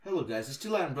Hello guys, it's Two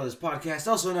Latin Brothers Podcast,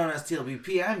 also known as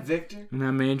TLBP. I'm Victor. And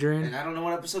I'm Adrian. And I don't know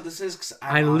what episode this is because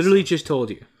I literally just told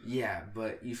you. Yeah,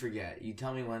 but you forget. You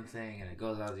tell me one thing and it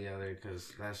goes out the other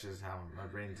because that's just how my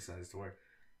brain decides to work.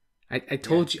 I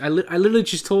told you. I literally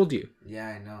just told you. Yeah,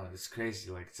 I know. It's crazy.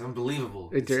 Like, it's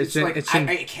unbelievable.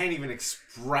 I can't even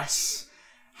express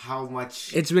how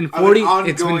much. It's been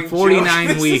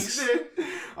 49 weeks.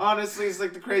 Honestly, it's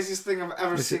like the craziest thing I've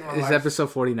ever seen in my life. It's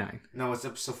episode 49. No, it's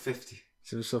episode 50.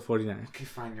 It's episode 49. Okay,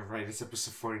 fine, you're right. It's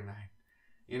episode 49.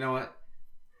 You know what?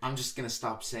 I'm just going to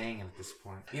stop saying it at this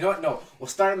point. You know what? No, we'll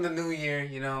start in the new year,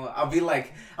 you know. I'll be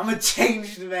like, I'm a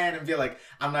changed man and be like,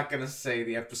 I'm not going to say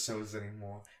the episodes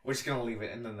anymore. We're just going to leave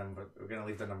it in the number. We're going to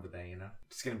leave the number there, you know.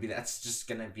 That's just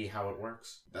going to be how it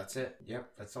works. That's it.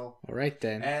 Yep, that's all. All right,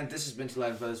 then. And this has been Two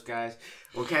Latin Brothers, guys.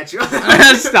 We'll catch you.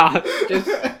 Stop.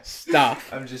 Just stop.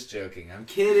 I'm just joking. I'm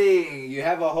kidding. You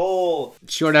have a whole...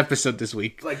 short episode this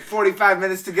week. Like 45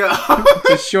 minutes to go. It's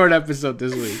a short episode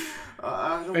this week.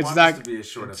 I don't want this to be a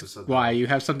short episode. Why? You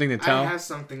have something to tell? I have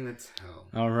something to tell.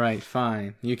 All right,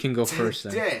 fine. You can go first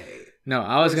then. Today. No,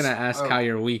 I was going to ask how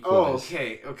your week was.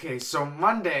 Okay. So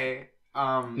Monday...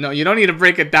 no, you don't need to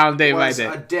break it down day by day.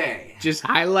 Was a day. Just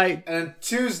highlight. And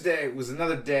Tuesday was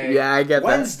another day. Yeah, I get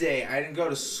Wednesday, I didn't go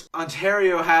to school.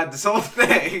 Ontario had this whole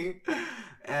thing.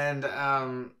 And,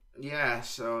 yeah,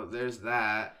 so there's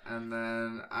that. And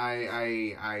then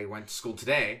I went to school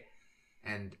today.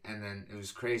 And then it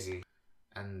was crazy.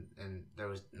 And there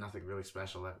was nothing really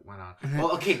special that went on.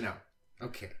 Well, okay, no.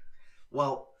 Okay.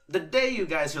 Well, the day you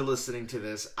guys are listening to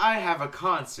this, I have a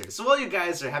concert. So while you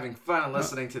guys are having fun and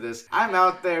listening to this, I'm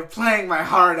out there playing my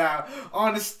heart out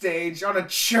on a stage, on a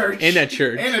church. In a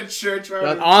church.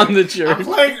 Not on the church. I'm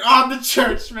playing on the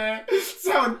church, man. That's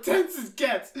how intense it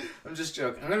gets. I'm just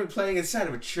joking. I'm going to be playing inside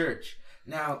of a church.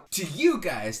 Now, to you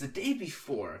guys, the day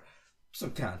before...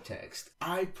 some context.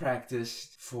 I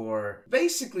practiced for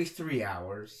basically 3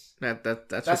 hours.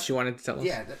 That's what you wanted to tell us?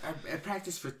 Yeah, I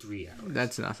practiced for 3 hours.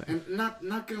 That's nothing. And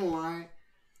not gonna lie,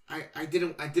 I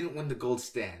didn't win the gold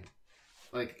stand.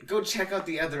 Like, go check out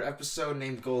the other episode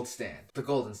named Gold Stand. The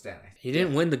Golden Stand. You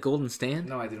didn't win the golden stand?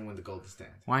 No, I didn't win the golden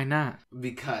stand. Why not?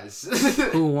 Because...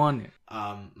 Who won it?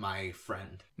 My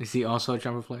friend. Is he also a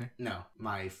drummer player? No,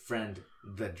 my friend,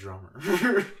 the drummer.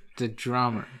 The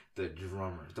drummer. The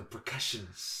drummer. The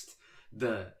percussionist.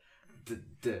 The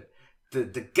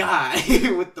guy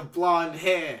with the blonde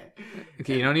hair.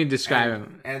 Okay, you don't need to describe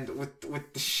him. And with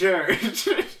the shirt.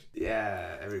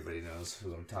 Yeah, everybody knows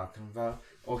who I'm talking about.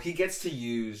 Well, he gets to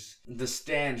use the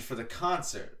stand for the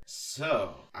concert.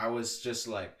 So, I was just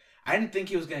like... I didn't think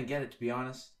he was going to get it, to be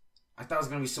honest. I thought it was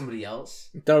going to be somebody else.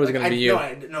 You thought it was going to be you.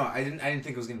 No, I didn't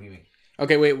think it was going to be me.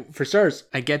 Okay, wait. For starters,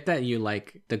 I get that you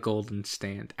like the golden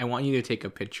stand. I want you to take a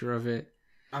picture of it.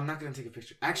 I'm not going to take a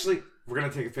picture. Actually, we're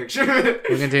going to take a picture.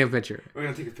 We're going to take a picture. We're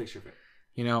going to take a picture of it.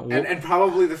 You know, and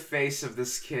probably the face of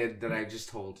this kid that I just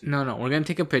told you. No, we're going to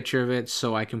take a picture of it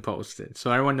so I can post it.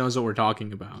 So everyone knows what we're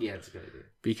talking about. Yeah, it's a good idea.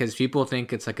 Because people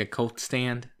think it's like a coat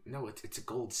stand. No, it's a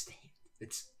gold stand.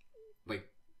 It's like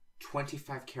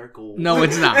 25 karat gold. No,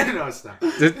 it's not. No, it's not.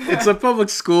 It's a public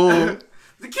school.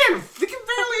 They can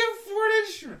barely afford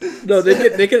insurance. No,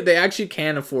 they actually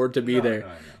can afford to be there. No, I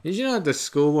know. Did you know that the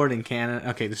school board in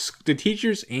Canada? Okay, the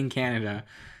teachers in Canada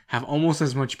have almost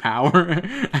as much power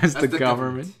as the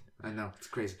government. I know, it's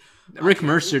crazy. Rick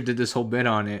Mercer did this whole bit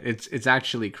on it. It's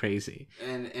actually crazy.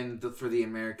 And for the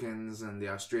Americans and the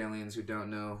Australians who don't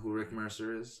know who Rick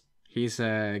Mercer is, he's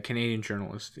a Canadian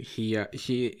journalist. He's like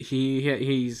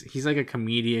a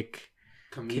comedic.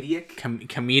 Comedic.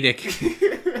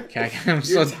 Okay, I'm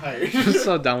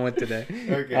so done with today.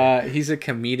 Okay. He's a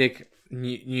comedic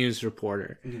news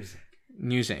reporter.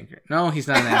 News anchor. No, he's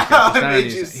not an anchor.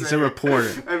 He's a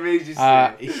reporter. I made you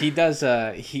say he does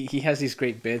he has these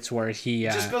great bits where he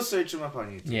just go search him up on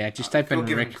YouTube. Yeah, just type in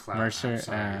Rick Mercer.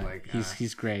 Sorry,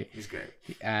 he's great. He's great.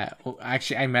 Well,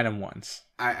 actually, I met him once.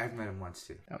 I've met him once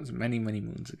too. That was many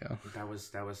moons ago. That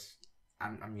was.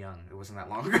 I'm young. It wasn't that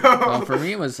long ago. Well, for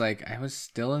me, it was like I was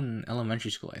still in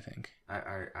elementary school. I think.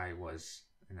 I was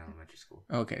in elementary school.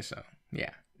 Okay, so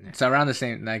yeah. So around the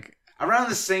same Around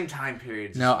the same time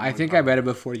period. No, I think I met it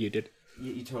before you did.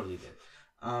 You totally did.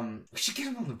 We should get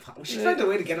him on the podcast. We should find a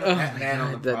way to get him on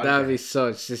the podcast. That would be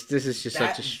so... this is just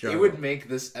such a struggle. It would make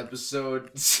this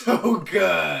episode so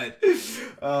good.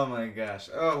 Oh my gosh.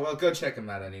 Oh, well, go check him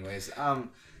out anyways.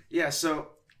 Yeah, so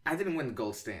I didn't win the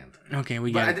gold stand. Okay,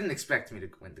 But I didn't expect me to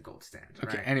win the gold stand.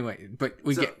 Okay, right? anyway, but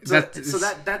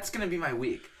that's going to be my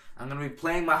week. I'm going to be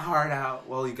playing my heart out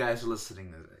while you guys are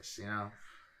listening to this, you know?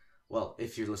 Well,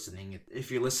 if you're listening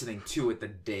to it the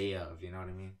day of, you know what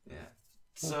I mean? Yeah.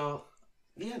 So,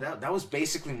 Yeah, that was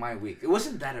basically my week. It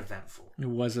wasn't that eventful. It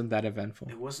wasn't that eventful.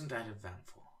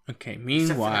 Okay,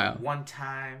 meanwhile. One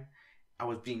time, I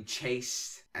was being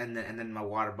chased, and then my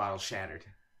water bottle shattered.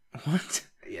 What?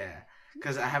 Yeah,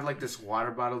 because I have like this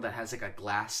water bottle that has like a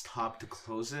glass top to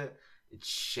close it. It's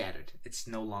shattered. It's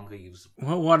no longer usable.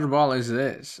 What water bottle is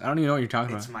this? I don't even know what you're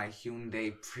talking about. It's my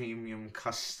Hyundai Premium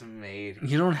custom made.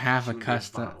 You don't have a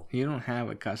custom. Bottle. You don't have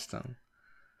a custom.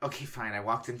 Okay, fine. I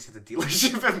walked into the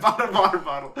dealership and bought a water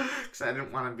bottle because I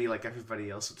didn't want to be like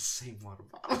everybody else with the same water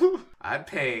bottle. I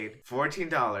paid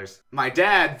 $14. My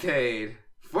dad paid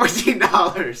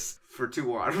 $14 for 2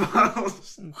 water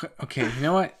bottles. Okay, you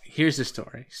know what? Here's the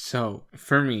story. So,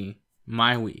 for me,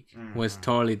 my week was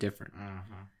totally different.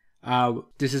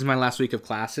 This is my last week of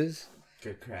classes.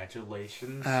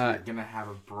 Congratulations. You're going to have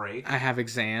a break. I have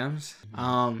exams.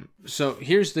 So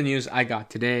here's the news I got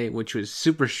today, which was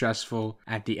super stressful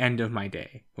at the end of my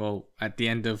day. Well, at the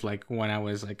end of like when I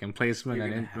was like in placement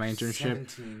and in my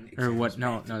internship or what?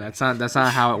 No, that's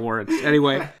not how it works.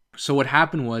 Anyway, so what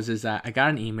happened is that I got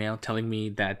an email telling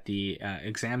me that the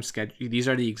exam schedule, these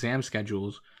are the exam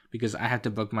schedules, because I have to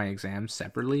book my exams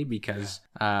separately because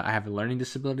I have a learning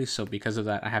disability. So because of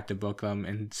that, I have to book them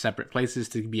in separate places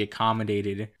to be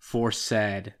accommodated for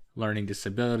said learning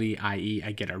disability, i.e.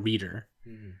 I get a reader.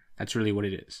 Mm-hmm. That's really what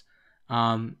it is.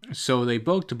 So they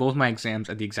booked both my exams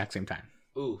at the exact same time.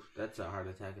 Ooh, that's a heart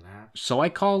attack and a half. So I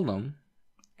called them,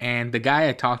 and the guy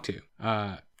I talked to,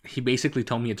 he basically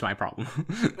told me it's my problem.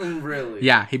 Really?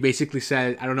 Yeah, he basically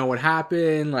said, I don't know what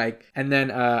happened. And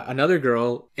then another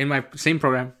girl in my same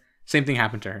program, same thing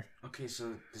happened to her. Okay,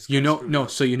 so it's they're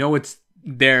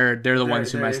the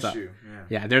ones who messed up.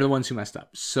 Yeah, they're the ones who messed up.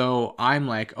 So I'm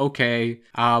like, okay.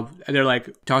 They're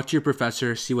like, talk to your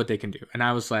professor, see what they can do. And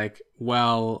I was like,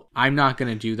 well, I'm not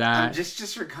gonna do that.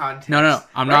 Just for context. No,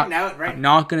 I'm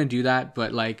not gonna do that.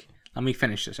 But like, let me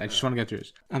finish this. I just want to get through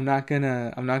this. I'm not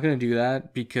gonna do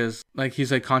that because like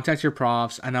he's like, contact your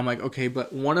profs, and I'm like, okay,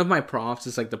 but one of my profs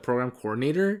is like the program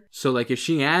coordinator. So like if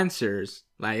she answers,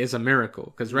 like it's a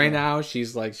miracle because right now she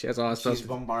has all that stuff. She's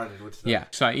bombarded with stuff. Yeah.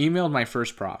 So I emailed my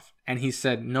first prof, and he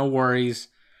said, no worries,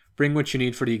 bring what you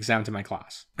need for the exam to my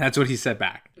class. That's what he said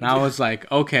back. And I was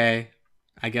like, okay,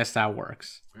 I guess that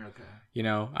works. Okay. You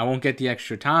know, I won't get the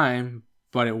extra time,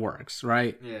 but it works,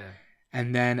 right? Yeah.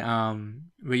 And then,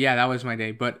 but yeah, that was my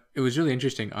day. But it was really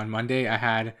interesting. On Monday, I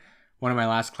had one of my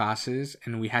last classes,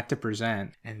 and we had to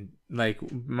present. And like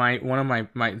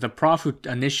the prof who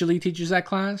initially teaches that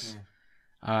class,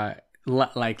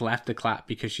 left the class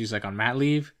because she's like on mat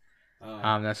leave.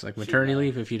 That's like maternity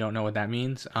leave, if you don't know what that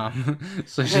means.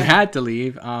 So she had to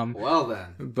leave. Well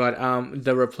then. But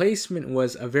the replacement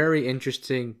was a very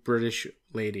interesting British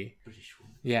lady. British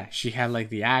woman. Yeah, she had like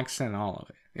the accent and all of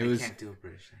it. I can't do a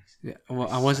British accent. Yeah, well,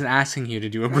 I wasn't asking you to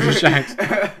do a British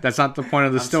accent. That's not the point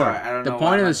of the story. The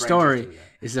point of the story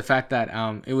is the fact that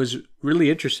it was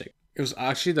really interesting. It was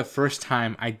actually the first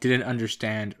time I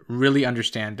didn't really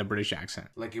understand the British accent.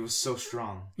 Like, it was so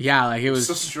strong. Yeah, like it was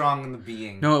so strong in the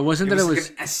being. No, it wasn't that it was like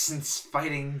an essence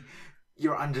fighting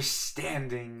your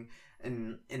understanding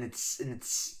in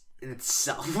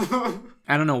itself.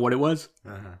 I don't know what it was.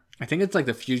 Uh-huh. I think it's like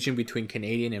the fusion between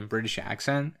Canadian and British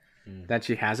accent. That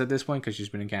she has at this point because she's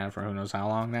been in Canada for who knows how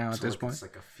long now. At this point, it's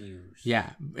like a fuse. Yeah,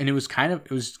 and it was kind of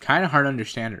hard to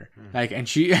understand her. Like, and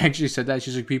she actually said that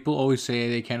she's like, people always say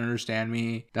they can't understand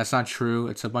me. That's not true.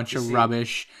 It's a bunch of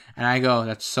rubbish. And I go,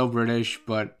 that's so British.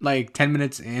 But like 10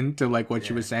 minutes into like what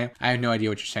she was saying, I have no idea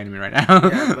what you're saying to me right now.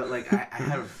 Yeah, but like I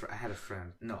had a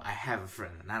friend. No, I have a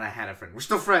friend. Not I had a friend. We're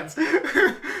still friends.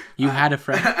 You had a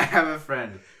friend. I have a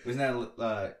friend who's now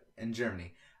in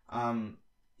Germany.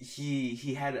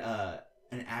 He had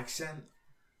an accent,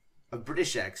 a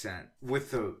British accent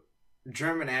with a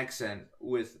German accent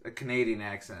with a Canadian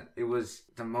accent. It was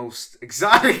the most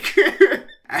exotic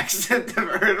accent I've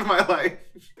ever heard in my life.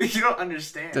 You don't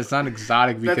understand. That's not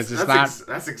exotic because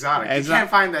that's exotic. You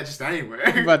can't find that just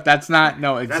anywhere. But that's not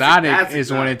exotic is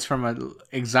exotic. When it's from an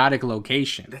exotic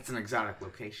location. That's an exotic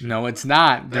location. No, it's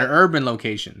not. They're urban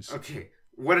locations. Okay.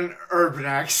 What an urban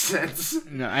accent.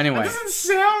 No, anyway. That doesn't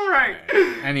sound right.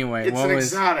 Anyway, it's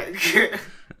exotic.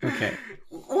 Okay.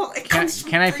 Well,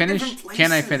 can I finish?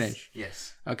 Can I finish?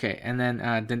 Yes. Okay, and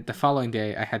then the following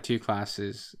day, I had 2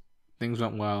 classes. Things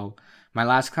went well. My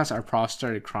last class, our prof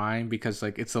started crying because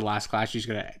like it's the last class she's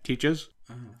gonna teach us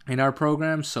in our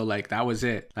program. So like that was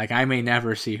it. Like I may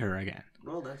never see her again.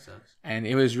 Well, that sucks. And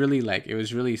it was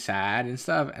really sad and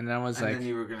stuff. And then I was like, then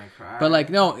you were gonna cry. But like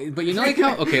no, but you know like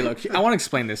how okay, look, I want to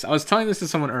explain this. I was telling this to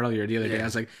someone earlier the other day. I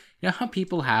was like, you know how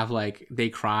people have like they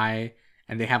cry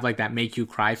and they have like that make you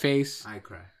cry face. I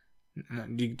cry.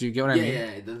 Do you get what I mean?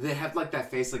 Yeah. They have like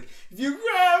that face, like if you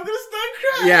cry, I'm gonna start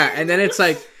crying. Yeah, and then it's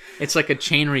like a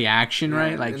chain reaction,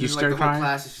 right? Like you start the crying. Whole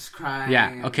class is just crying.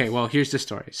 Yeah. Okay. Well, here's the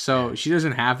story. So she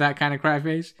doesn't have that kind of cry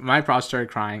face. My prof started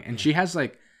crying, and she has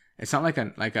like, it's not like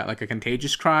a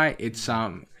contagious cry.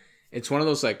 It's one of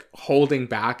those like holding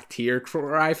back tear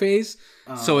cry face.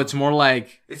 So it's more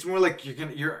like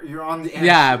you're on the edge.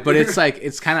 Yeah, but it's like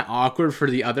it's kind of awkward for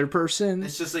the other person.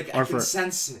 It's just like I can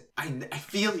sense it. I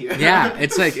feel you. Yeah,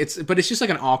 but it's just like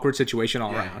an awkward situation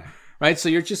all around, right? So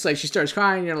you're just like she starts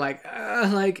crying, you're like, I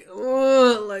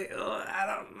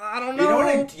don't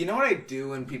know. You know what I do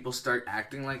when people start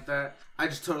acting like that? I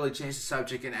just totally change the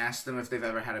subject and ask them if they've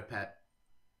ever had a pet.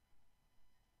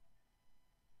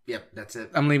 Yep, that's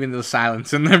it. I'm leaving the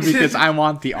silence in there because I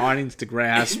want the audience to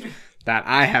grasp that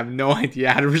I have no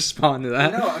idea how to respond to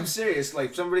that. No, I'm serious.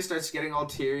 Like, somebody starts getting all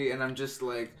teary, and I'm just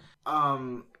like,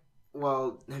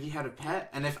 well, have you had a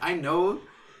pet? And if I know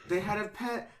they had a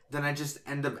pet, then I just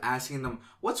end up asking them,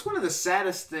 what's one of the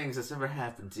saddest things that's ever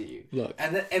happened to you? Look.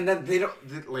 And then they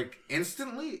don't, like,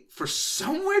 instantly, for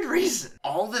some weird reason,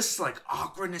 all this, like,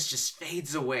 awkwardness just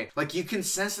fades away. Like, you can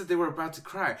sense that they were about to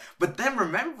cry. But then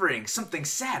remembering something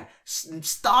sad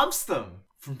stops them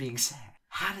from being sad.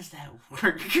 How does that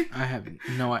work? I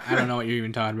don't know what you're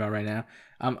even talking about right now.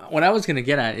 What I was going to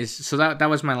get at is, so that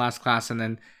was my last class, and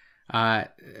then my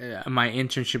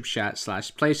internship chat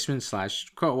 / placement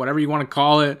 / quote, whatever you want to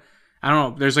call it. I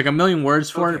don't know. There's like a million words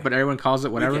for it, but everyone calls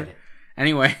it whatever.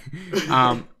 Anyway,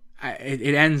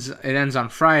 it ends on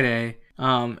Friday.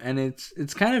 And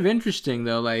it's kind of interesting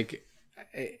though. Like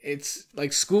it's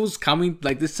like school's coming,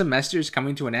 like this semester is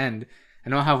coming to an end,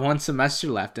 and I'll have one semester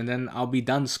left, and then I'll be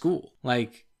done school.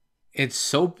 Like it's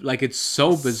so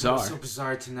bizarre. So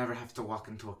bizarre to never have to walk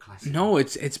into a class. No,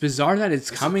 it's bizarre that it's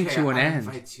coming to an end.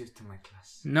 I invite you to my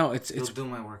class. No, it's do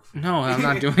my work for me. No, I'm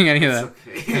not doing any of that.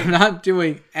 Okay. I'm not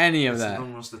doing any of that. It's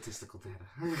normal statistical data.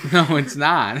 No, it's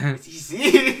not. It's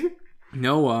easy.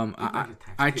 No,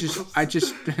 I just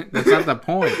that's not the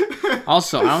point.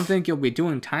 Also, I don't think you'll be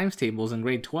doing times tables in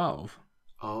grade 12.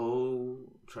 Oh,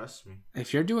 trust me.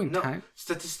 If you're doing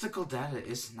statistical data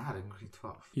is not in grade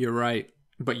 12. You're right.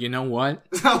 But you know what?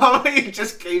 You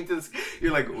just came to this.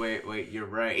 You're like, wait, you're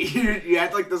right. You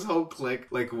had like this whole click.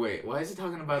 Like, wait, why is he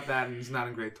talking about that and he's not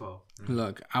in grade 12?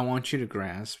 Look, I want you to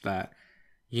grasp that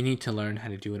you need to learn how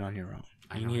to do it on your own.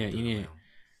 You need it.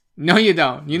 No, you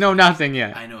don't. You know nothing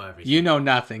yet. I know everything. You know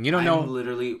nothing. You don't know.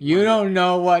 Literally. You don't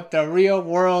know what the real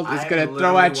world is gonna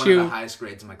throw at you. I'm one of the highest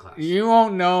grades in my class. You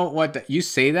won't know what you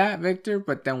say that, Victor,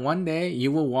 but then one day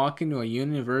you will walk into a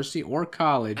university or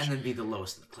college and then be the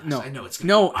lowest in the class. No, I know it's gonna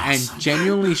be awesome. And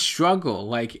genuinely struggle.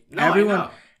 Like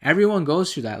everyone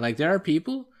goes through that. Like there are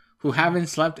people who haven't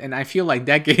slept, and I feel like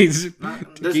decades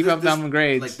to keep up them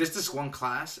grades. Like there's this one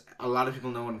class. A lot of people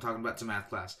know what I'm talking about. It's a math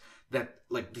class. That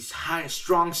like these high,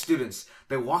 strong students,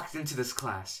 they walked into this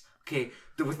class, okay,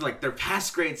 with like their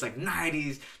past grades like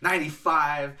 90s,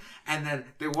 95, and then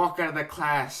they walk out of that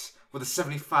class with a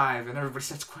 75, and everybody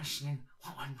starts questioning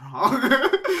what went wrong,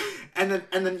 and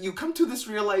then you come to this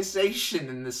realization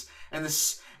and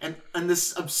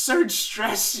this absurd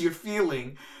stress you're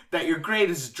feeling that your grade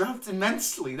has dropped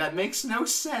immensely. That makes no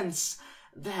sense.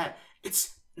 That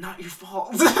it's not your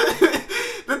fault.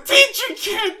 The teacher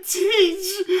can't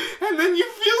teach, and then you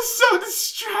feel so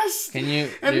distressed. Can you?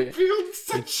 And feel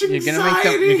such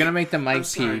anxiety. You're gonna make the mic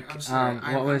peak.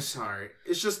 I'm sorry.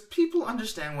 It's just people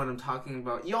understand what I'm talking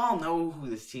about. You all know who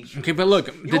this teacher. Okay, but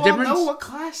look, you all know what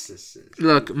class this is.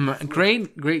 Look, grade.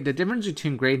 The difference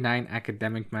between grade 9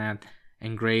 academic math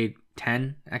and grade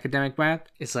 10 academic math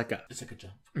is like a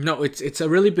jump. No, it's a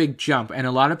really big jump, and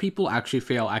a lot of people actually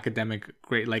fail academic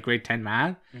grade 10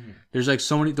 math. Mm-hmm. There's like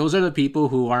so many. Those are the people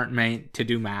who aren't meant to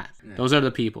do math. Yeah. Those are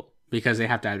the people because they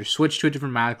have to either switch to a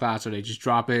different math class or they just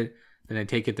drop it, then they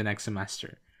take it the next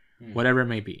semester, whatever it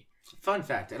may be. Fun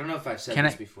fact: I don't know if I've said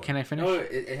this before. Can I finish? No,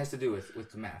 it has to do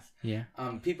with the math. Yeah.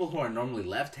 People who are normally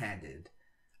left-handed,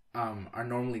 are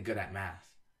normally good at math.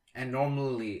 And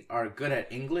normally are good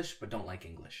at English, but don't like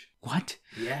English. What?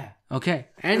 Yeah. Okay.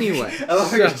 Anyway.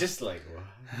 You're just like...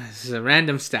 This is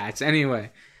random stats.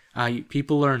 Anyway.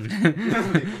 People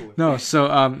learn. No,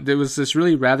 so there was this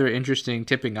really rather interesting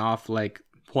tipping off like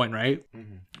point, right?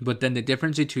 Mm-hmm. But then the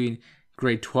difference between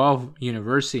grade 12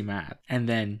 university math and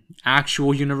then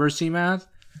actual university math,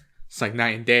 it's like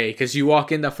night and day. Because you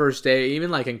walk in the first day,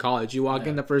 even like in college, you walk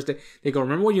in the first day, they go,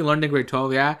 remember what you learned in grade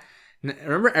 12? Yeah.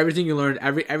 Remember everything you learned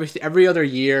every other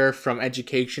year from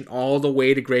education all the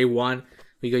way to grade 1?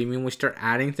 We go, you mean we start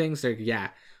adding things? They're like, yeah.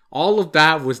 All of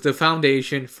that was the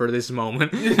foundation for this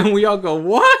moment. And we all go,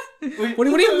 what? What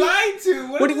do you lying to?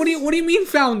 What do you mean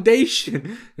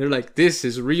foundation? They're like, this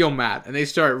is real math, and they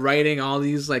start writing all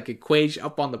these like equations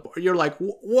up on the board. You're like,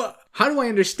 what? How do I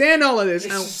understand all of this?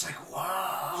 It's just like,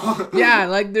 wow. Yeah,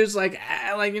 like there's like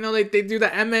they do the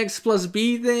mx plus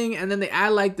b thing, and then they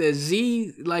add like the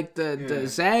z, like the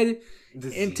z.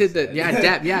 Into the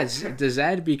the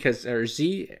Z because or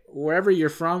Z wherever you're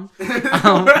from,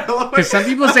 because some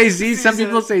people say Z, some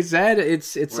people say Z.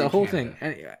 It's a whole thing.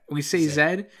 And we say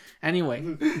Z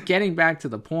anyway. Getting back to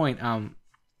the point,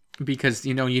 because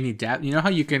you need depth. You know how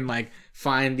you can like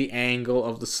find the angle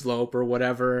of the slope or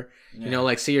whatever. Yeah.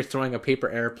 Like say you're throwing a paper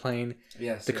airplane.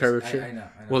 Yes, the curvature. I know.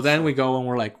 Well, then we go and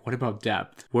we're like, what about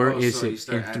depth? Where is it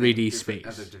in 3D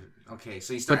space? Okay,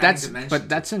 so you start but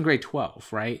that's in grade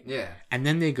 12, right? Yeah. And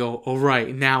then they go, all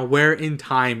right, now where in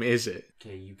time is it?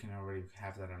 Okay, you can already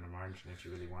have that on the margin if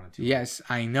you really wanted to. Yes,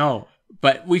 I know.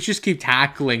 But we just keep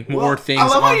tackling more things. I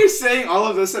love how you're saying all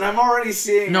of this, and I'm already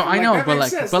seeing. No, I know,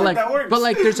 but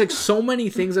there's like so many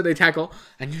things that they tackle,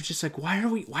 and you're just like, why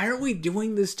are we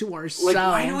doing this to ourselves? Like,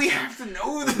 why do we have to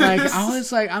know this? Like, I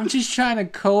was like, I'm just trying to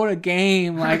code a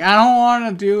game. Like, I don't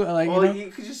want to do like. Well,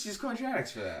 you could just use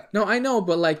quadratics for that. No, I know,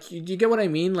 but like, you get what I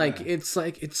mean? Like, it's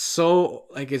so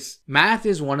like math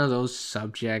is one of those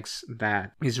subjects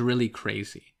that is really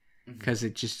crazy. Because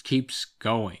it just keeps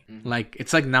going. Like,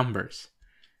 it's like numbers.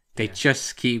 They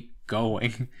just keep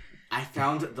going. I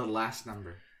found the last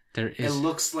number. It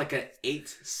looks like an 8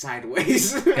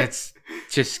 sideways. It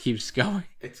just keeps going.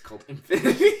 It's called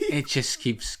infinity. It just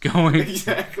keeps going.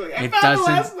 Exactly. It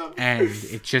doesn't end.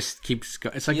 It just keeps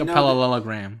going. It's like a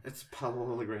parallelogram. It's a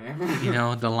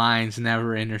parallelogram. The lines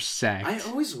never intersect. I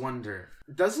always wonder.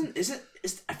 I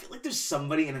feel like there's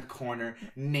somebody in a corner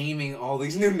naming all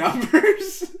these new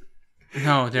numbers.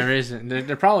 No, there isn't.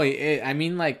 There probably is. I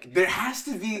mean, like... There has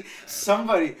to be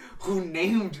somebody who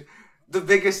named the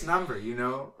biggest number,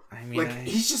 I mean...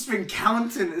 he's just been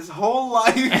counting his whole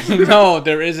life. No,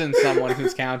 there isn't someone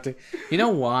who's counting. You know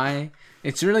why?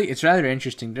 It's rather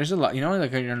interesting. There's a lot...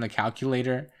 like when you're on the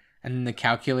calculator, and then the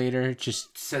calculator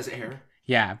just... says error.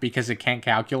 Yeah, because it can't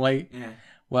calculate. Yeah.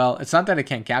 Well, it's not that it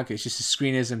can't calculate. It's just the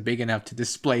screen isn't big enough to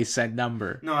display said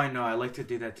number. No, I know. I like to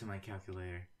do that to my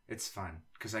calculator. It's fun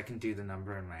because I can do the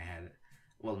number in my head.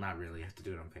 Well, not really. You have to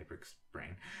do it on paper because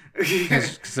brain.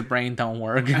 Because the brain don't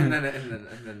work. and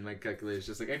then my calculator's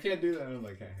just like, I can't do that. I'm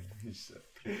like, you suck.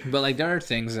 But like there are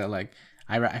things that like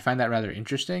I find that rather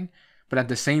interesting. But at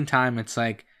the same time, it's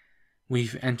like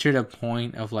we've entered a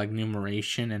point of like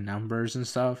numeration and numbers and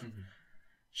stuff. Mm-hmm.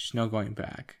 Just no going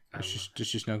back. There's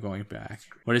just no going back.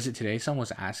 What is it today? Someone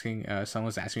was asking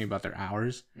me about their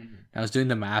hours. Mm-hmm. I was doing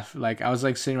the math. Like I was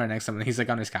like sitting right next to him, and he's like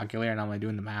on his calculator, and I'm like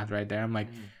doing the math right there. I'm like,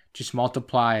 just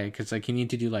multiply it, because like you need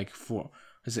to do like 4.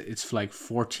 It's like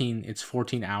 14. It's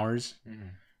 14 hours,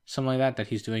 something like that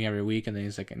he's doing every week. And then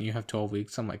he's like, and you have 12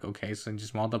 weeks. I'm like, okay, so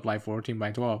just multiply 14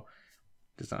 by 12.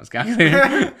 That's not his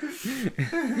calculator.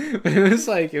 But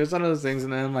it was one of those things,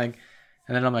 and then I'm like,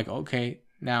 okay.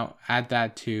 Now add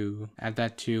that to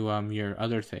your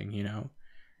other thing,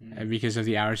 because of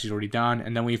the hours he's already done.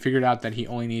 And then we figured out that he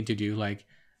only needed to do like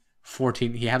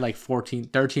 14. He had like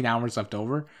 13 hours left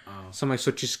over. Oh. So I'm like,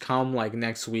 so just come like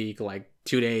next week, like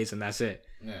 2 days, and that's it.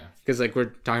 Yeah. Because like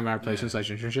we're talking about our placement /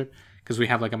 internship, because we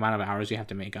have like amount of hours you have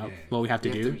to make up. Yeah. Well, we have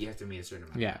to do. You have to meet a certain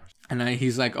amount. Yeah. And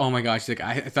he's like, oh my gosh, he's like,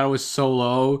 I thought it was so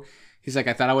low. He's like,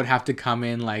 I thought I would have to come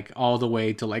in like all the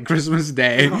way to like Christmas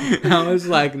Day. I was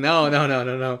like, no. I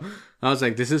was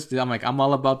like, I'm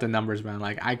all about the numbers, man.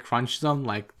 Like I crunch them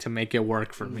like to make it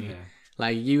work for me.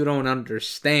 Like you don't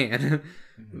understand.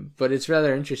 But it's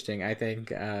rather interesting. I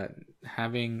think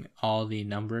having all the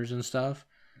numbers and stuff.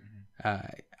 I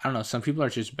don't know. Some people are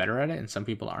just better at it, and some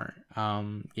people aren't. I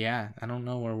don't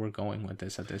know where we're going with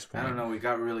this at this point. I don't know. We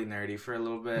got really nerdy for a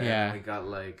little bit. Yeah. And we got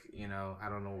like, I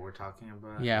don't know what we're talking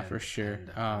about. Yeah, for sure.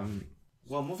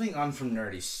 Well, moving on from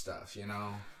nerdy stuff,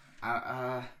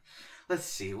 let's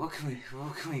see. What can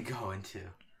we go into?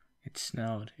 It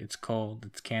snowed. It's cold.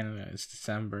 It's Canada. It's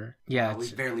December. Yeah,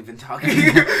 we've barely been talking.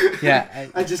 Yeah,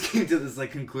 I just came to this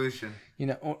like conclusion.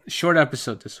 Short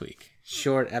episode this week.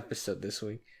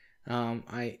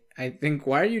 I think,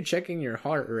 why are you checking your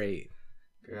heart rate?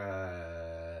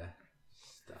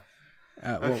 Stuff.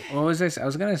 Okay. What was this? I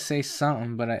was gonna say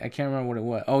something, but I can't remember what it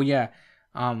was. Oh yeah.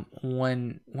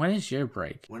 When is your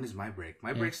break? When is my break?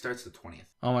 My break starts the 20th.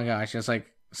 Oh my gosh, it's like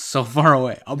so far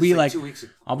away. I'll be like 2 weeks.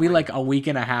 I'll be like a week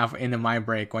and a half into my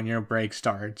break when your break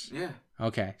starts. Yeah.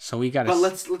 Okay, so we gotta. But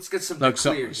let's get something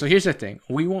clear. So here's the thing: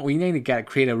 we need to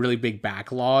create a really big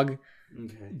backlog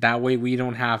Okay. That way we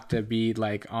don't have to be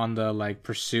like on the like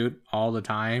pursuit all the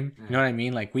time. You know what I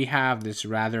mean? Like we have this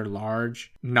rather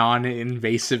large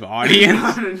non-invasive audience.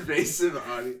 Non-invasive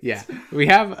audience. Yeah. We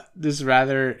have this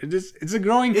rather it's a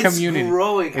growing community. It's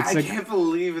growing. I can't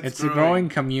believe it's growing. A growing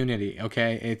community,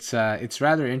 okay? It's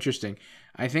rather interesting.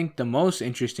 I think the most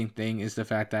interesting thing is the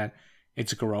fact that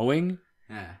it's growing.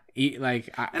 Yeah. Like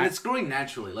it's growing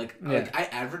naturally. Like I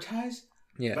advertise,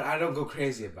 but I don't go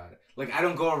crazy about it. Like I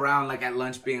don't go around like at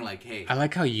lunch being like, "Hey." I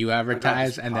like how you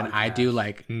advertise and then I do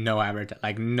like no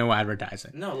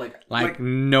advertising. No, like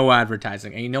no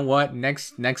advertising. And you know what?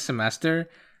 Next semester,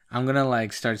 I'm gonna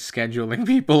like start scheduling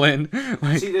people in.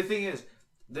 Like, see, the thing is,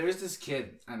 there's this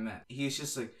kid I met. He's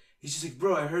just like,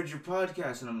 bro, I heard your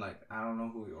podcast, and I'm like, I don't know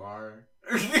who you are.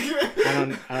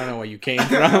 I don't know where you came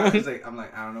from. I'm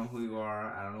like, I don't know who you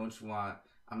are. I don't know what you want.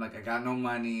 I'm like, I got no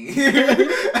money.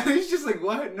 And he's just like,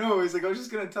 what? No. He's like, I was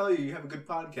just going to tell you have a good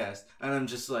podcast. And I'm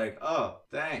just like, oh,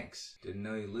 thanks. Didn't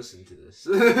know you listened to this.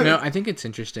 No, I think it's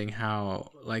interesting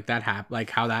how like that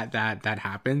how that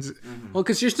happens. Mm-hmm. Well,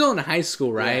 because you're still in high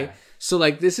school, right? Yeah. So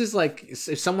like this is like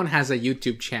if someone has a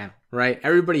YouTube channel, right?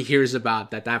 Everybody hears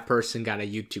about that person got a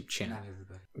YouTube channel. Not everybody.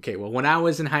 Okay, well, when I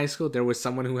was in high school, there was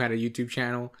someone who had a YouTube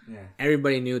channel. Yeah.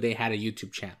 Everybody knew they had a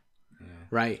YouTube channel. Yeah.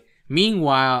 Right?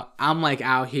 Meanwhile, I'm like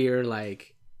out here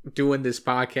like doing this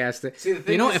podcast. See, the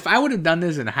thing is, if I would have done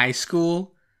this in high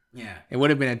school, it would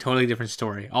have been a totally different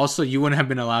story. Also, you wouldn't have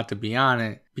been allowed to be on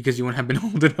it because you wouldn't have been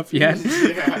old enough yet.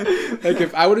 Like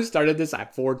if I would have started this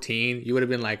at 14, you would have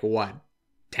been like what?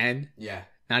 10? Yeah.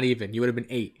 Not even. You would have been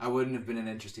 8. I wouldn't have been an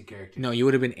interesting character. No, you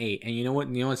would have been 8. And you know what?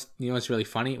 You know what's really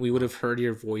funny? We would have heard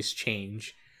your voice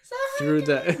change through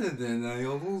the. Then I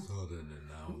almost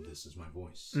this is my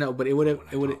voice. No, but it would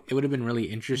have been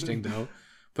really interesting though.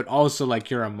 But also like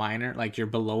you're a minor, like you're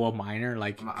below a minor,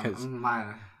 like I'm a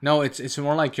minor. No, it's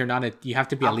more like you're not you have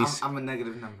to be at least. I'm a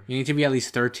negative number. You need to be at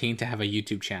least 13 to have a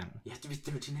YouTube channel. You have to be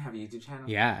 13 to have a YouTube channel.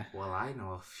 Yeah. Well, I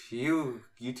know a few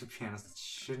YouTube channels that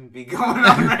shouldn't be going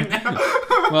on right now.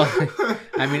 Well,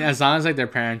 I mean, as long as like their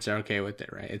parents are okay with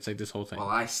it, right? It's like this whole thing. Well,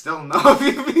 I still know a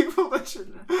few people that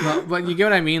shouldn't. Well, but you get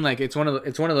what I mean? Like it's one of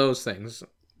those things.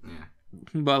 Yeah.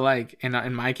 But like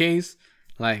in my case,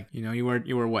 like you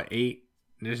were what 8?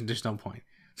 There's no point.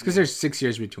 It's because there's 6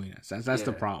 years between us. That's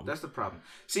the problem. That's the problem.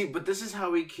 See, but this is how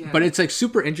we can. But it's like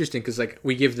super interesting because like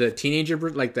we give the teenager,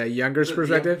 like the younger's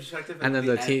perspective, and then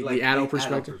the adult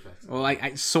perspective. Well, like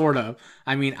I sort of.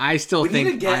 I mean, I still think we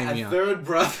need to get a third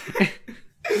brother.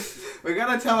 We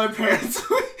gotta tell our parents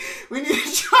we need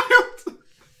a child.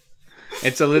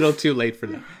 It's a little too late for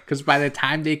them because by the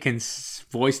time they can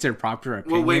voice their proper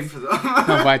opinion, we'll wait for them.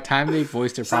 No, by the time they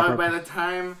voice their proper. By the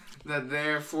time that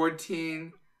they're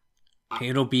 14.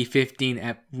 It'll be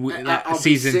 15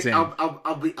 seasons in.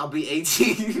 I'll be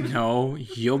 18. No,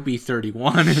 you'll be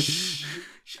 31.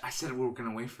 I said we were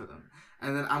gonna wait for them,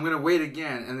 and then I'm gonna wait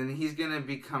again, and then he's gonna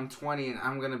become 20, and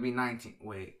I'm gonna be 19.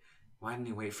 Wait, why didn't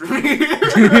he wait for me?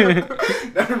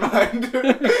 Never mind.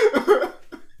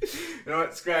 You know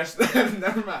what? Scratch that.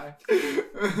 Never mind.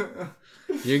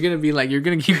 You're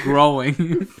gonna keep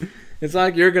growing. It's not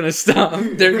like you're gonna stop.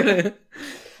 They're gonna.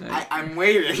 I'm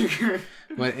waiting.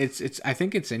 But I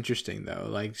think it's interesting though.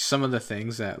 Like some of the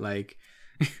things that like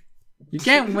you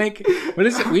can't make. What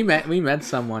is it? We met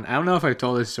someone. I don't know if I've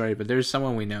told this story, but there's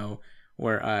someone we know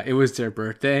where it was their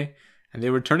birthday and they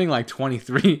were turning like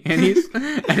 23, and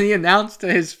he announced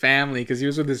to his family because he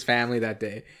was with his family that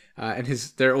day, and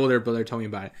their older brother told me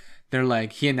about it. They're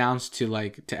like he announced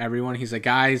to everyone. He's like,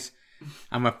 guys,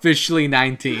 I'm officially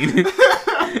 19,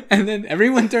 and then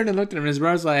everyone turned and looked at him. And his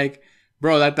brother's like,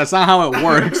 bro, that's not how it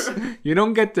works. You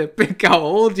don't get to pick how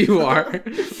old you are.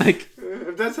 Like,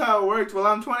 if that's how it worked, well,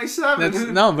 I'm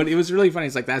 27. No, but it was really funny.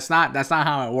 It's like that's not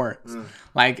how it works.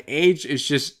 Like age is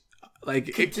just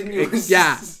like continuous.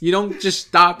 Yeah, you don't just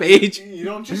stop age. You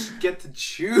don't just get to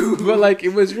choose. But like,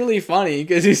 it was really funny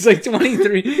because he's like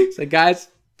 23. It's like, guys,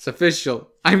 it's official.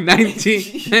 I'm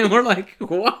 19, and we're like,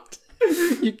 what?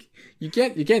 You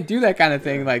can't do that kind of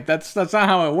thing. Like that's not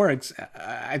how it works.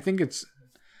 I think it's.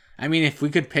 I mean, if we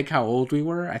could pick how old we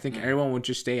were, I think everyone would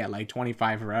just stay at like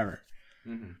 25 forever.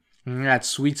 Mm-hmm. That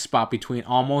sweet spot between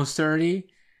almost 30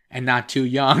 and not too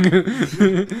young.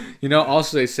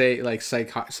 Also they say like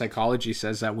psychology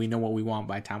says that we know what we want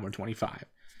by the time we're 25.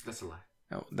 That's a lie.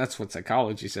 No, that's what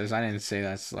psychology says. I didn't say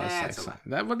that's like science.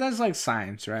 But that's like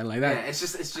science, right? Like that. Yeah, it's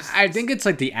just. I think it's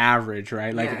like the average,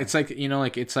 right? Like it's like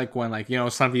it's like when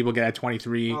some people get at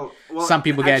 23, some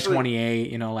people get at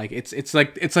 28. It's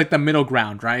like the middle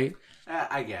ground, right?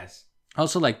 I guess.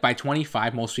 Also, like by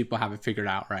 25, most people have it figured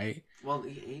out, right? Well,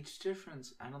 the age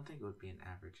difference, I don't think it would be an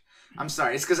average. I'm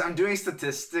sorry, it's because I'm doing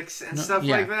statistics and stuff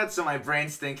like that, so my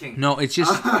brain's thinking. No, it's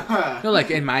just no.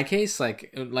 Like in my case,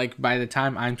 like by the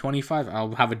time I'm 25,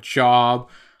 I'll have a job.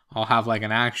 I'll have like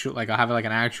an actual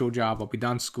job. I'll be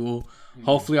done school. Mm-hmm.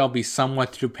 Hopefully, I'll be somewhat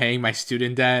through paying my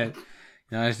student debt.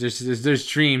 You know, there's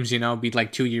dreams. You know, be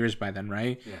like 2 years by then,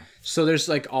 right? Yeah. So there's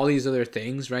like all these other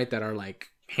things, right, that are like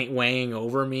weighing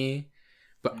over me.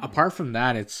 But apart from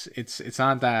that, it's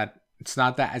not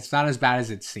as bad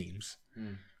as it seems.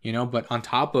 You know, but on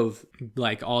top of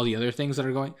like all the other things that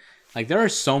are going, like there are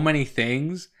so many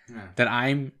things that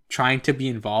I'm trying to be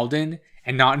involved in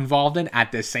and not involved in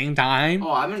at the same time.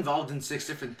 Oh, I'm involved in 6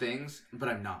 different things, but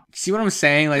I'm not. See what I'm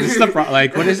saying? Like this is the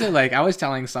like what is it? Like I was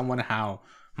telling someone how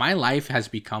my life has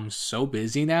become so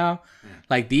busy now. Yeah.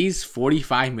 Like these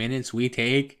 45 minutes we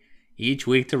take each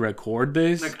week to record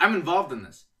this. Like I'm involved in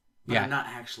this. But I'm not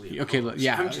actually involved. Okay, look,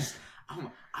 yeah.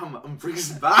 I'm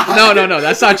freaking bad. No,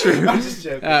 that's not true. I'm just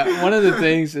joking. One of the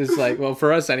things is like, well,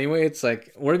 for us anyway, it's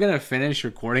like we're gonna finish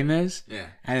recording this,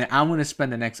 and I'm gonna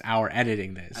spend the next hour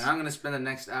editing this, and I'm gonna spend the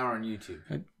next hour on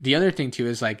YouTube. The other thing too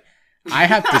is like, I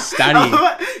have to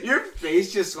study. Your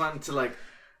face just went to like,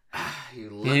 you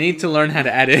need to learn how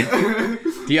to edit.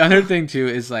 The other thing too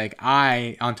is like,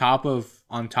 on top of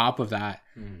that,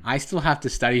 I still have to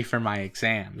study for my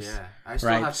exams. Yeah, I still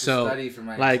have to study for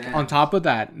my exams. Like, on top of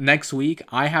that, next week,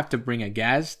 I have to bring a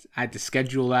guest. I had to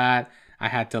schedule that. I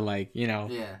had to, like, you know.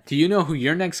 Yeah. Do you know who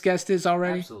your next guest is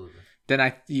already? Absolutely.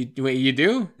 Then wait, you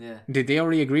do? Yeah. Did they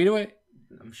already agree to it?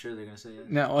 I'm sure they're going to say yes.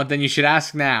 No, well, then you should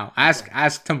ask now.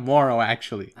 Ask tomorrow,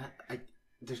 actually.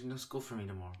 There's no school for me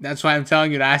tomorrow. That's why I'm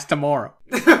telling you to ask tomorrow.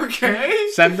 Okay.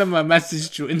 Send them a message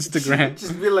to Instagram.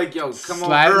 Just be like, yo, come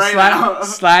over right now.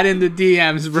 Slide in the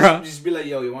DMs, bro. Just be like,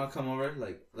 yo, you want to come over?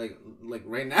 Like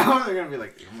right now? They're gonna be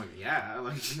like, I'm like, yeah.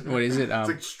 Like, what is it? It's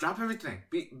like, just drop everything.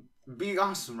 Be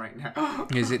awesome right now.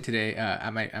 Is it today?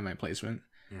 At my placement.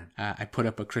 Yeah. I put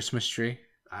up a Christmas tree.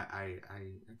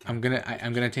 I'm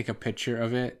gonna take a picture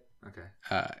of it.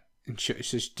 Okay. And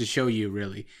just to show you,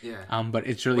 really. Yeah. But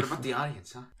it's really. What about the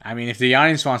audience, huh? I mean, if the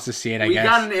audience wants to see it, I guess. We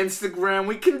got an Instagram.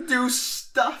 We can do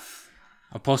stuff.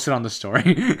 I'll post it on the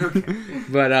story. Okay.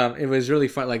 But it was really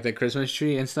fun, like the Christmas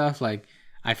tree and stuff. Like,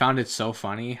 I found it so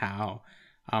funny how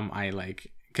I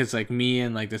like, because like me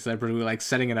and like the celebrity were like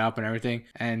setting it up and everything,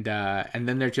 and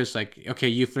then they're just like, okay,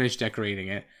 you finish decorating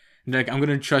it. And they're like, I'm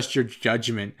gonna trust your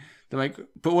judgment. They're like,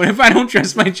 but what if I don't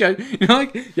trust my judge? You know,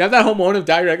 like, you have that whole moment of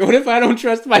doubt. You're like, what if I don't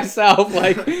trust myself?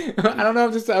 Like, I don't know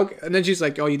if this. Okay. And then she's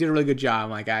like, oh, you did a really good job. I'm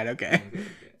like, all right, okay.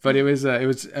 But it was,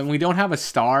 and we don't have a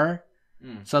star,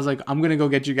 so I was like, I'm gonna go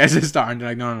get you guys a star, and they're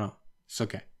like, no, it's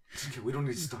okay. It's okay. We don't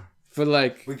need a star. But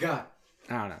like, I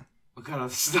don't know. We got all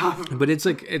the stuff. But it's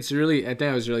like, it's really, I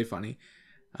think it was really funny,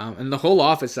 and the whole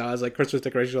office now has like Christmas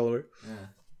decorations all over. Yeah.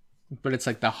 But it's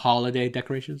like the holiday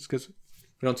decorations because.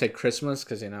 We don't say Christmas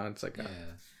because, you know, it's like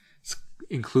it's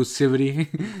inclusivity.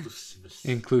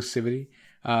 Inclusivity.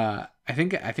 I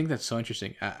think that's so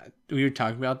interesting. We were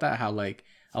talking about that, how like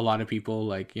a lot of people,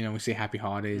 like, you know, we say Happy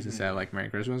Holidays instead of like Merry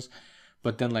Christmas,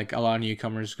 but then like a lot of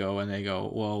newcomers go and they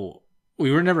go, well, we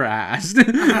were never asked.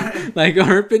 Like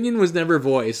our opinion was never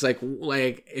voiced. Like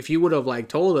if you would have like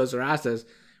told us or asked us,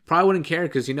 probably wouldn't care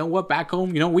because you know what, back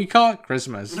home, you know, we call it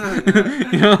Christmas. You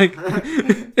know, like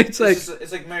it's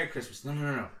like Merry Christmas.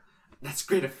 No. That's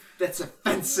great. That's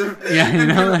offensive. Yeah, you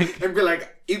know, like and be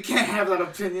like, you can't have that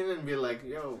opinion, and be like,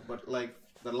 yo, but like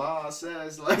the law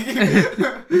says, like,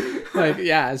 like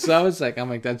yeah. So I was like, I'm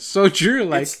like, that's so true.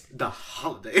 Like it's the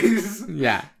holidays.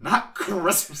 Yeah, not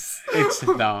Christmas. It's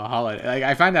the holiday. Like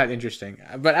I find that interesting.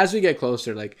 But as we get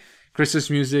closer, like Christmas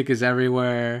music is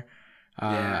everywhere.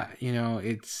 You know,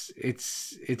 it's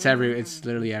it's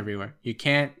literally everywhere. You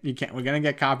can't, we're gonna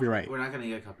get copyright. We're not gonna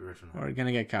get copyright from that. We're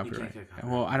gonna get copyright.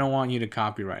 Well, I don't want you to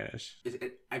copyright us.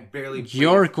 I barely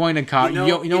You're going to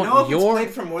copyright. You know, if it's played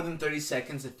for more than 30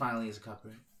 seconds, it finally is a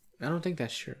copyright. I don't think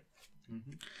that's true.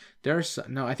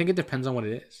 No, I think it depends on what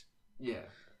it is. Yeah.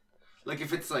 Like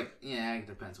if it's like, it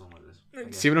depends on what it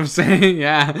is. See what I'm saying?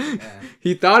 Yeah.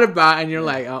 He thought about it and you're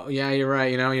like, oh yeah, you're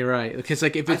right. You know, you're right. Because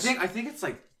like if it's, I think it's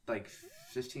like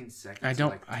 15 seconds. I don't.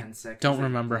 Like 10 seconds. Don't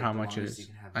remember how much it is.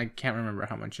 I can't remember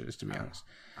how much it is, to be honest.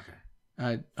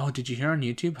 Okay. Did you hear on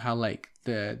YouTube how like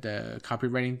the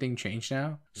copywriting thing changed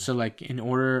now? So like in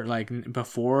order, like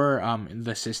before,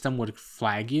 the system would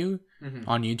flag you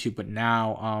on YouTube, but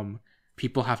now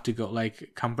people have to go,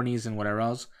 like companies and whatever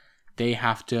else, they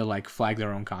have to like flag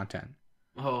their own content.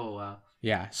 Oh wow.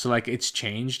 Yeah, so like it's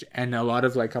changed, and a lot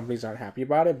of like companies aren't happy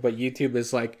about it. But YouTube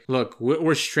is like, look,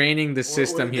 we're straining the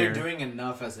system here. They're doing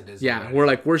enough as it is. Yeah, already. we're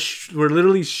like we're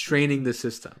literally straining the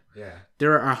system. Yeah.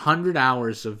 There are 100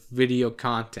 hours of video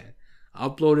content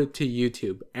uploaded to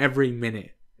YouTube every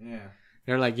minute. Yeah.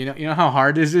 They're like, you know how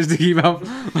hard this is to keep up.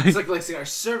 It's like see, our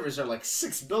servers are like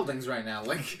 6 buildings right now.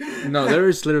 Like no, there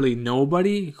is literally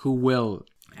nobody who will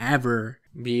ever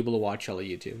be able to watch all of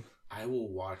YouTube. I will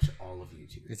watch all of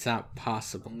YouTube. It's not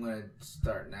possible. I'm gonna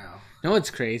start now. No,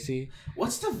 it's crazy.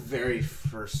 What's the very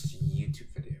first YouTube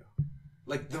video?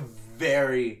 Like the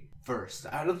very first.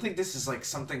 I don't think this is like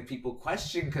something people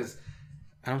question because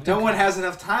no one has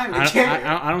enough time to care.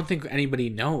 I don't think anybody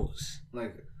knows.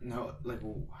 Like no, like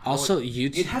also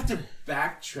YouTube. You'd have to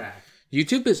backtrack.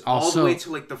 YouTube is also all the way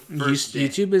to like the first day.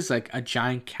 YouTube is like a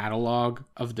giant catalog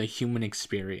of the human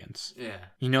experience. Yeah.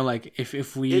 You know, like if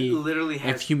It we literally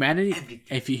has if humanity everything.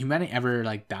 if humanity ever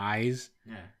like dies,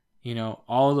 Yeah. you know,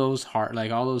 all those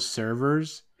all those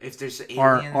servers If there's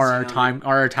aliens, are our time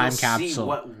you'll capsule. See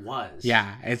what was.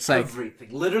 Yeah, it's like everything.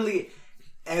 Literally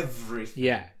everything.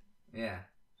 yeah. Yeah.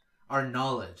 Our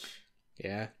knowledge.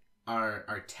 Yeah.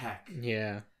 Our tech.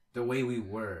 Yeah. The way we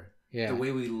were. Yeah. The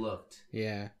way we looked.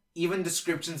 Yeah. Even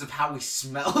descriptions of how we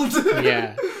smelled.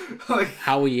 Yeah. Like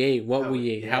how we ate, what we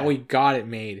ate, how we got it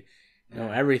made. You know,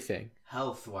 everything.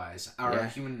 Health wise. Our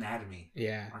human anatomy.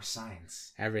 Yeah. Our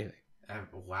science. Everything.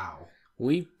 Wow.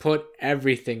 We put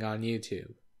everything on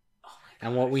YouTube. Oh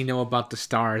and what we know about the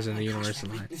stars and the universe.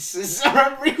 This is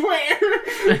everywhere.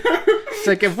 It's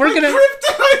like if we're gonna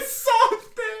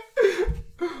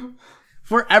if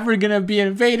we're ever gonna be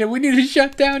invaded, we need to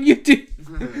shut down YouTube.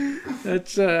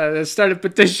 Let's start a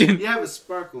petition. You have a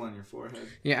sparkle on your forehead.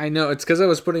 Yeah, I know. It's because I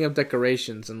was putting up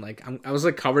decorations and like I was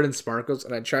like covered in sparkles,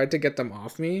 and I tried to get them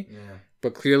off me. Yeah.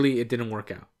 But clearly it didn't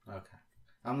work out. Okay.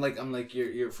 I'm like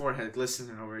your forehead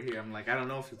glistening over here. I'm like, I don't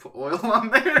know if you put oil on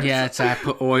there. Yeah, I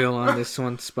put oil on this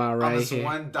one spot right on this here.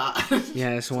 one dot.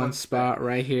 Yeah, this one spot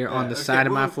right here on the side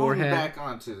of my forehead. Back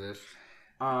onto this.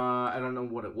 I don't know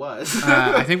what it was.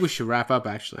 I think we should wrap up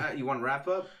actually. You want to wrap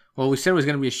up? Well, we said it was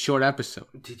going to be a short episode.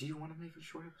 Did you want to make a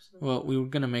short episode? Well, we were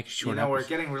going to make a short episode. We're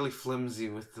getting really flimsy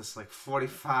with this, like,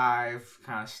 45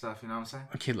 kind of stuff, you know what I'm saying?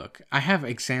 Okay, look, I have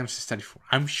exams to study for.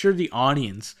 I'm sure the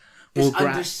audience will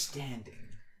understanding.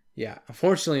 Yeah,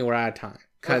 unfortunately, we're out of time.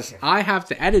 Because I have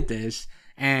to edit this,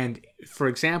 and, for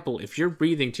example, if you're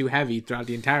breathing too heavy throughout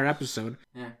the entire episode,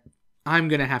 I'm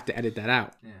going to have to edit that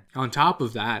out. Yeah. On top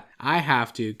of that, I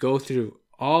have to go through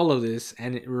all of this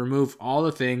and remove all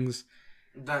the things.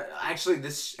 Actually,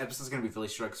 this episode's gonna be really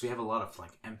short because we have a lot of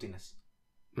like emptiness.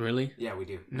 Really? Yeah, we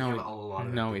do. No, we we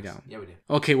don't. Yeah, we do.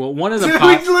 Okay, well, one of the we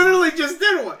literally just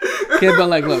did one. Okay, but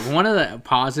like, look, one of the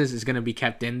pauses is gonna be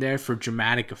kept in there for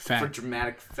dramatic effect. For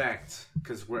dramatic effect,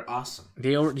 because we're awesome.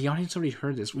 The audience already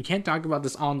heard this. We can't talk about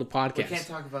this on the podcast. We can't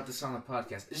talk about this on the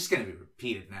podcast. It's just gonna be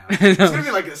repeated now. It's gonna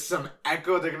be like some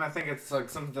echo. They're gonna think it's like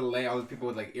some delay. All the people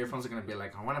with like earphones are gonna be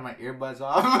like, "I wanted my earbuds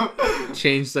off."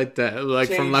 Change like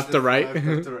from left to right.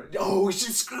 Oh, we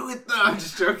should screw it though. I'm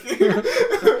just joking.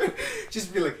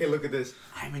 Just be like, hey, look at this.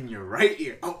 I'm in your right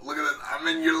ear. Oh, look at this. I'm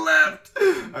in your left.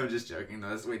 I'm just joking. No,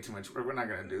 that's way too much work. We're not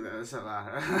going to do that. That's a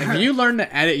lot. If you learn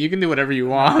to edit, you can do whatever you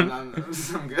want. I'm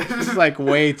good. It's like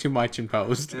way too much in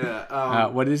post. Yeah.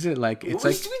 What is it? Like, it's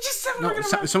like... We just said no,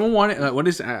 someone wanted... what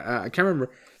is... I can't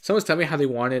remember. Someone's telling me how they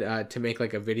wanted to make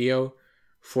like a video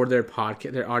for their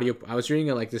podcast, their audio. I was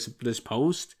reading like this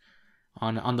post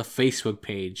on the Facebook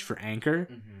page for Anchor.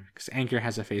 Because Anchor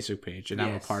has a Facebook page, and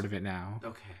I'm a part of it now.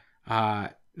 Okay.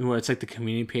 Where it's like the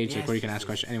community page, like where you can ask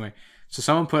questions. Anyway, so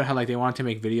someone put how like they wanted to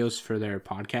make videos for their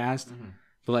podcast,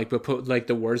 but put like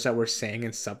the words that we're saying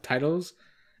in subtitles.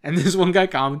 And this one guy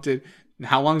commented,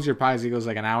 "How long is your podcast?" He goes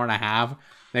like an hour and a half.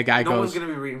 That guy goes, "No one's gonna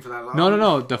be reading for that long."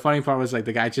 No. The funny part was like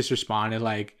the guy just responded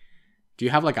like, "Do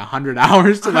you have like 100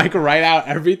 hours to like write out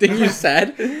everything you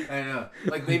said?" I know.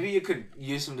 Like maybe you could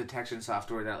use some detection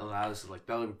software that allows like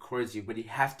that records you, but you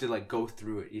have to like go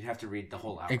through it. You'd have to read the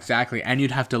whole hour. Exactly, and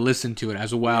you'd have to listen to it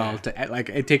as well. To like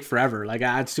it take forever. Like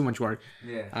it's too much work.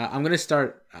 Yeah. I'm gonna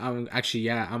start. I'm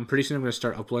pretty soon. I'm gonna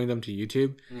start uploading them to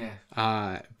YouTube.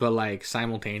 Yeah. But like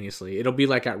simultaneously, it'll be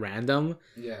like at random.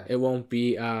 Yeah. It won't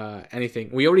be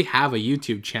anything. We already have a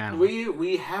YouTube channel.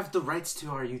 We have the rights to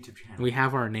our YouTube channel. We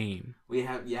have our name. We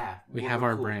have We have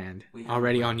our brand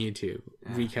already on YouTube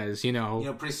because you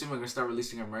know pretty soon we're gonna start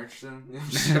releasing our merch soon.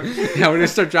 Yeah, we're gonna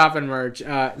start dropping merch.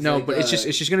 No, like, but it's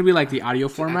just gonna be like the audio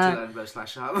format.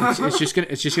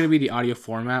 it's just gonna be the audio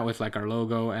format with like our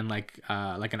logo and like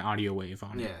an audio wave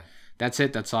on it. Yeah, that's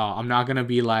it. That's all. I'm not gonna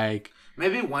be like.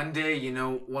 Maybe one day,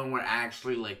 when we're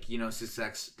actually like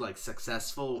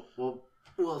successful, we'll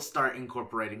we'll start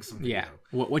incorporating some video. Yeah.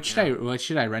 What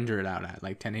should I render it out at?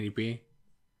 Like 1080p?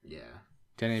 Yeah.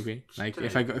 1080p. Like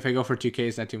if I go for 2K,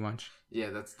 is that too much? Yeah,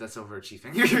 that's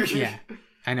overachieving. Yeah.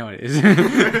 I know it is.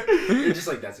 You're just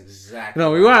like, that's exactly.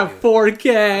 No, we want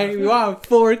 4K. We want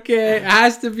 4K. It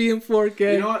has to be in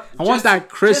 4K. You know what? I want that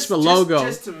crisp logo.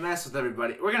 Just to mess with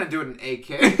everybody, we're gonna do it in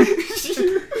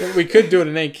 8K. We could do it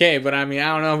in 8K, but I mean,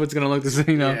 I don't know if it's gonna look the same.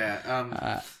 You know.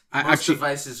 Yeah. Most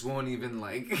devices won't even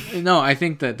like. No, I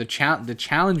think that the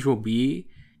challenge will be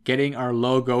getting our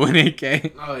logo in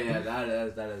 8K. Oh yeah,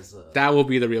 that is. That will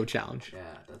be the real challenge. Yeah,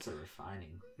 that's a refining.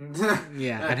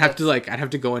 Yeah, I'd have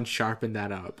to go and sharpen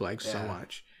that up so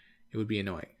much. It would be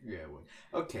annoying. Yeah, it would.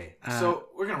 Okay, so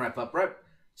we're gonna wrap up, right?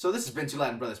 So this has been Two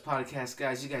Latin Brothers Podcast,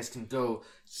 guys. You guys can go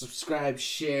subscribe,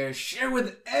 share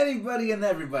with anybody and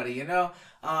everybody. You know,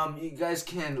 you guys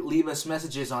can leave us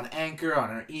messages on Anchor, on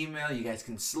our email. You guys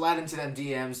can slide into them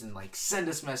DMs and like send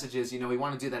us messages. You know, we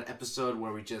want to do that episode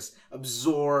where we just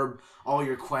absorb all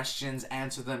your questions,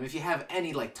 answer them. If you have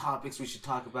any like topics we should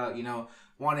talk about, you know,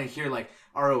 want to hear like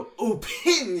our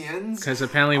opinions, because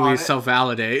apparently we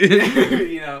self-validate.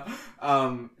 You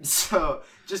know, so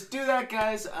just do that,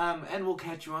 guys, and we'll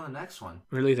catch you on the next one.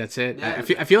 Really, that's it? Yeah.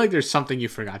 I feel like there's something you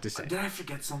forgot to say. Did I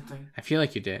forget something? I feel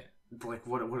like you did. Like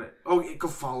what? Oh, go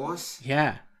follow us.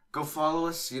 Yeah. Go follow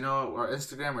us, you know, our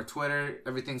Instagram or Twitter.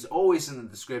 Everything's always in the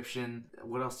description.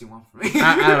 What else do you want from me?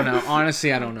 I don't know.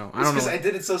 Honestly, I don't know. Because I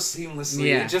did it so seamlessly.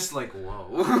 Yeah. Just like,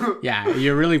 whoa. Yeah,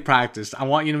 you're really practiced. I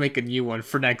want you to make a new one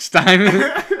for next time.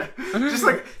 just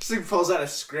like pulls out a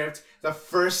script. The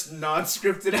first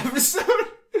non-scripted episode.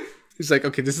 He's like,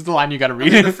 okay, this is the line you got to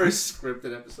read. The first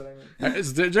scripted episode.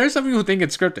 There are some people who think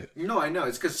it's scripted. No, I know.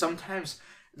 It's because sometimes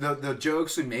the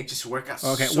jokes we make just work out.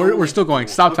 Okay, we're still going.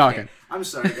 Stop talking. I'm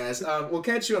sorry, guys. We'll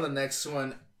catch you on the next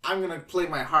one. I'm gonna play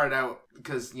my heart out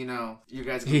because you know you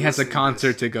guys. He has a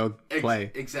concert to go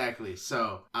play. Exactly.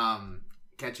 So,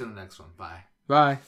 catch you on the next one. Bye. Bye.